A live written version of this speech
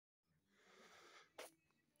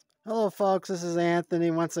Hello folks, this is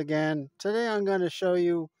Anthony once again. Today I'm going to show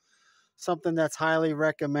you something that's highly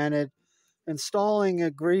recommended. Installing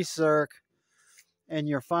a grease zerk in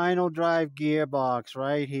your final drive gearbox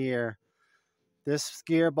right here. This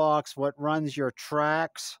gearbox what runs your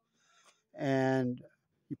tracks, and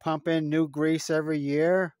you pump in new grease every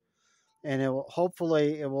year, and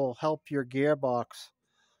hopefully it will help your gearbox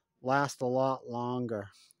last a lot longer.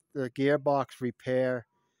 The gearbox repair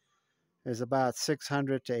is about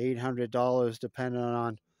 $600 to $800 depending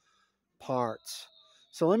on parts.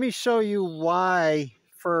 So let me show you why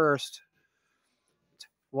first,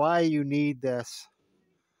 why you need this.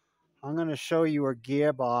 I'm going to show you a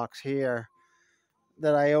gearbox here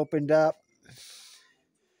that I opened up.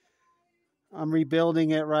 I'm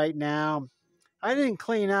rebuilding it right now. I didn't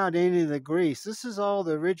clean out any of the grease. This is all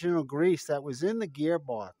the original grease that was in the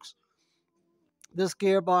gearbox. This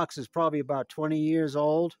gearbox is probably about 20 years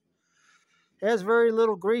old. It has very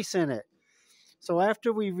little grease in it. So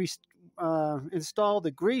after we install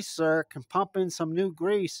the grease zerk and pump in some new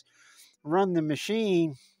grease, run the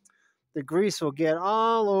machine, the grease will get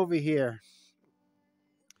all over here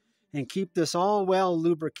and keep this all well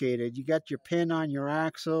lubricated. You got your pin on your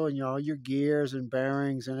axle and all your gears and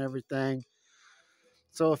bearings and everything.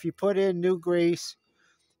 So if you put in new grease,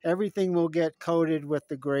 everything will get coated with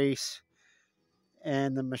the grease,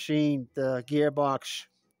 and the machine, the gearbox,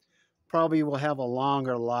 probably will have a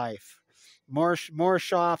longer life. More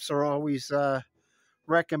shops are always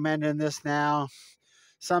recommending this now.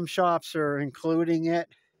 Some shops are including it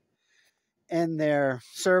in their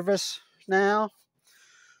service now.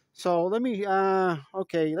 So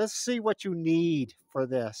okay, let's see what you need for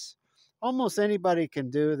this. Almost anybody can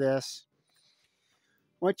do this.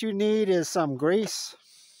 What you need is some grease.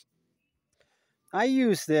 I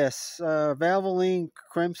use this Valvoline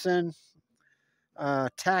Crimson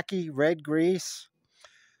Tacky Red Grease.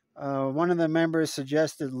 One of the members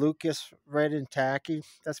suggested Lucas Red and Tacky.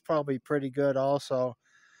 That's probably pretty good also.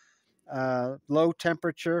 Low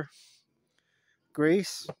temperature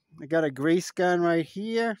grease. I got a grease gun right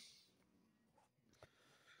here.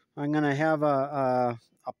 I'm going to have a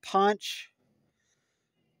punch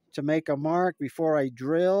to make a mark before I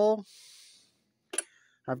drill.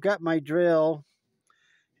 I've got my drill.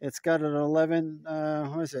 It's got an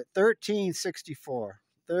 1364.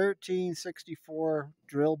 1364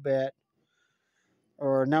 drill bit,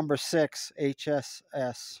 or number 6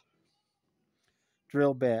 HSS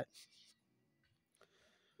drill bit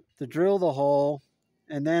to drill the hole.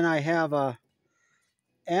 And then I have a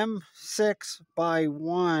M6 by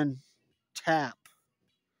 1 tap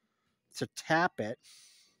to tap it.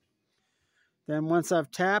 Then once I've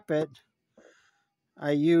tapped it, I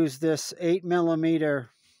use this 8mm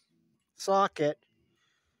socket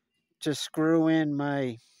to screw in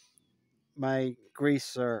my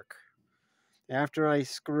grease zerk. After I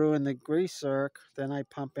screw in the grease zerk, then I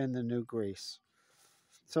pump in the new grease.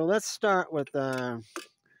 So let's start with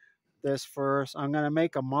this first. I'm going to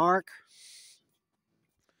make a mark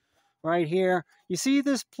right here. You see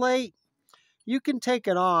this plate? You can take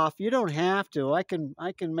it off. You don't have to. I can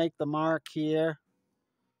make the mark here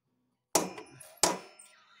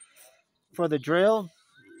for the drill,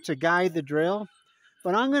 to guide the drill.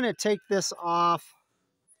 But I'm going to take this off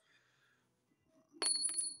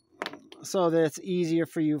so that it's easier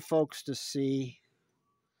for you folks to see.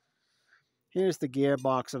 Here's the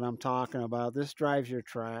gearbox that I'm talking about. This drives your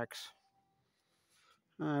tracks.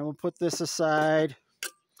 All right, we'll put this aside.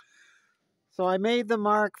 So I made the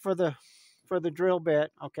mark for the drill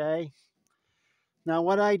bit, okay? Now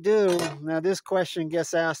what I do, now this question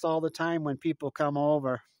gets asked all the time when people come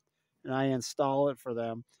over and I install it for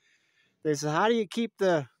them. They say, how do you keep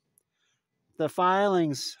the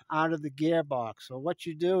filings out of the gearbox? So what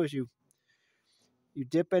you do is you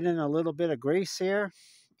dip it in a little bit of grease here,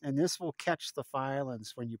 and this will catch the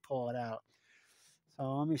filings when you pull it out. So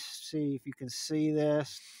let me see if you can see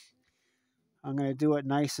this. I'm going to do it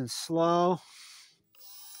nice and slow.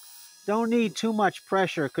 Don't need too much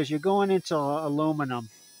pressure because you're going into aluminum.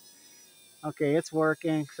 Okay, it's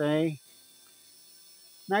working, see?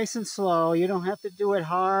 Nice and slow. You don't have to do it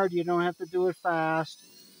hard. You don't have to do it fast.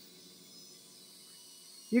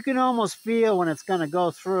 You can almost feel when it's going to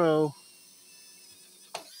go through.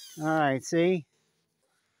 All right, see?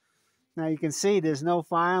 Now you can see there's no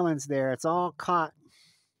filings there. It's all caught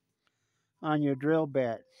on your drill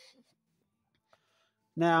bit.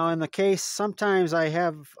 Now in the case, sometimes I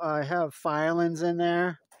have filings in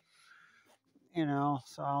there, you know,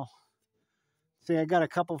 so see I got a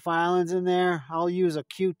couple filings in there. I'll use a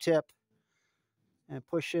Q-tip and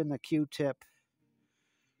push in the Q-tip,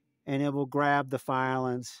 and it will grab the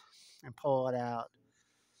filings and pull it out.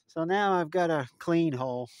 So now I've got a clean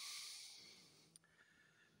hole.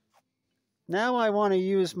 Now I want to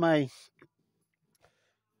use my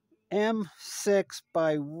M6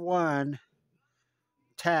 by 1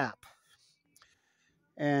 tap,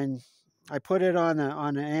 and I put it on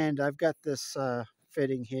the end. I've got this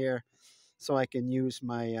fitting here, so I can use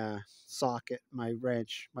my socket, my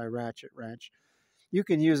wrench, my ratchet wrench. You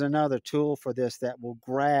can use another tool for this that will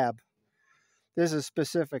grab. There's a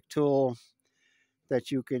specific tool that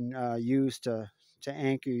you can use to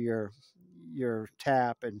anchor your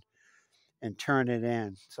tap and turn it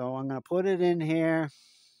in. So I'm going to put it in here.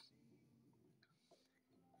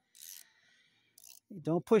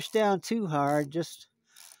 Don't push down too hard. Just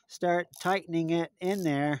start tightening it in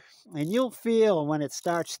there, and you'll feel when it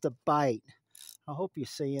starts to bite. I hope you're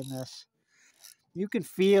seeing this. You can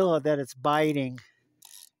feel that it's biting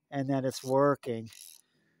and that it's working.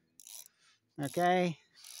 Okay?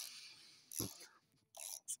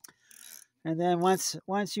 And then once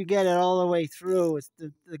you get it all the way through,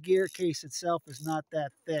 the gear case itself is not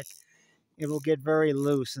that thick. It will get very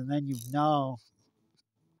loose, and then you know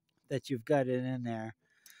that you've got it in there.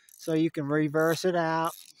 So you can reverse it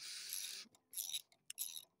out.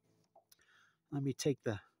 Let me take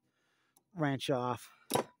the wrench off.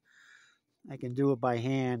 I can do it by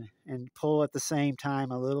hand and pull at the same time,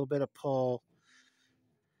 a little bit of pull.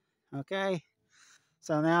 Okay?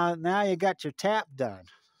 So now you got your tap done.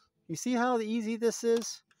 You see how easy this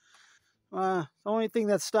is? The only thing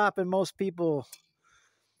that's stopping most people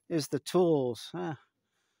is the tools.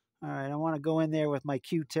 All right, I want to go in there with my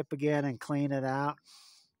Q-tip again and clean it out.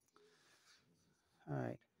 All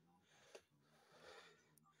right.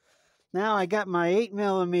 Now I got my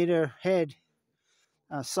 8mm head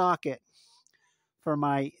socket for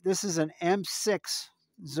this is an M6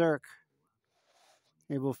 zerk.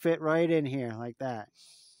 It will fit right in here like that.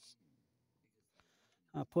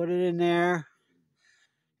 I'll put it in there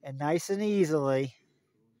and nice and easily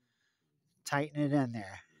tighten it in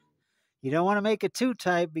there. You don't want to make it too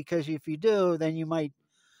tight, because if you do, then you might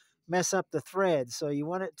mess up the thread. So you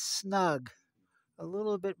want it snug, a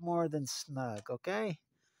little bit more than snug, okay?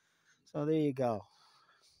 So there you go.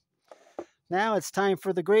 Now it's time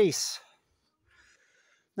for the grease.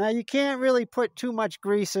 Now you can't really put too much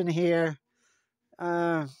grease in here.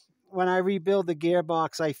 When I rebuild the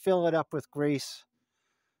gearbox, I fill it up with grease.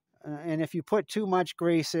 And if you put too much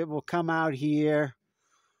grease, it will come out here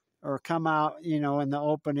or come out, in the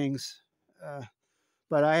openings.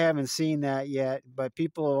 But I haven't seen that yet. But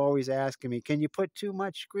people are always asking me, can you put too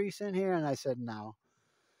much grease in here? And I said, no.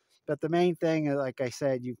 But the main thing, like I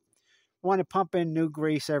said, you want to pump in new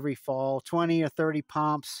grease every fall, 20 or 30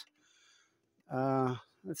 pumps.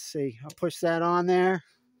 Let's see, I'll push that on there,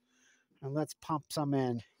 and let's pump some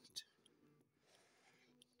in.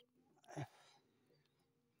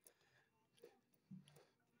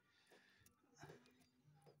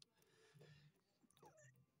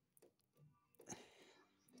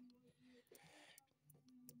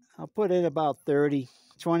 I'll put in about 30,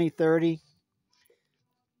 20, 30.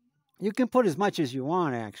 You can put as much as you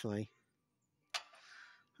want, actually.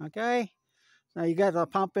 Okay, now you got to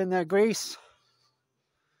pump in that grease.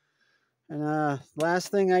 And last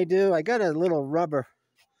thing I do, I got a little rubber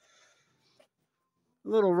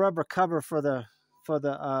cover for the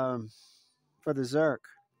zerk.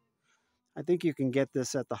 I think you can get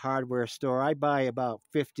this at the hardware store. I buy about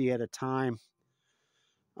 50 at a time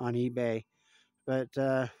on eBay. But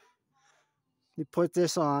you put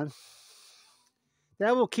this on.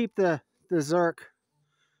 That will keep the zerk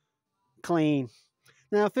clean.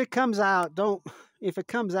 Now, if it comes out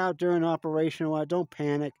during operation, don't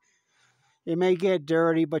panic. It may get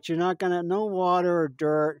dirty, but you're not gonna. No water or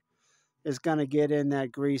dirt is gonna get in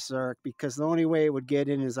that grease zerk, because the only way it would get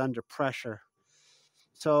in is under pressure.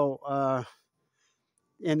 So,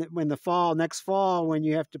 and when next fall, when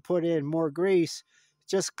you have to put in more grease,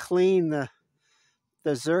 just clean the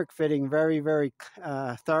zerk fitting very, very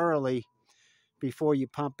thoroughly before you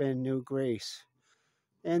pump in new grease.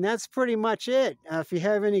 And that's pretty much it. If you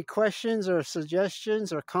have any questions or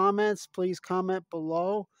suggestions or comments, please comment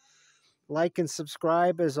below. Like and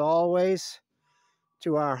subscribe, as always,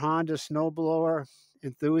 to our Honda Snowblower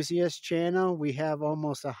Enthusiast channel. We have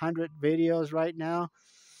almost 100 videos right now,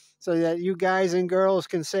 so that you guys and girls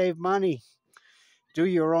can save money. Do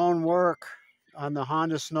your own work on the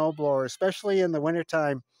Honda Snowblower, especially in the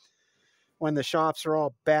wintertime when the shops are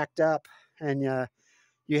all backed up and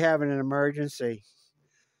you have an emergency.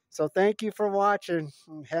 So thank you for watching.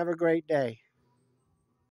 Have a great day.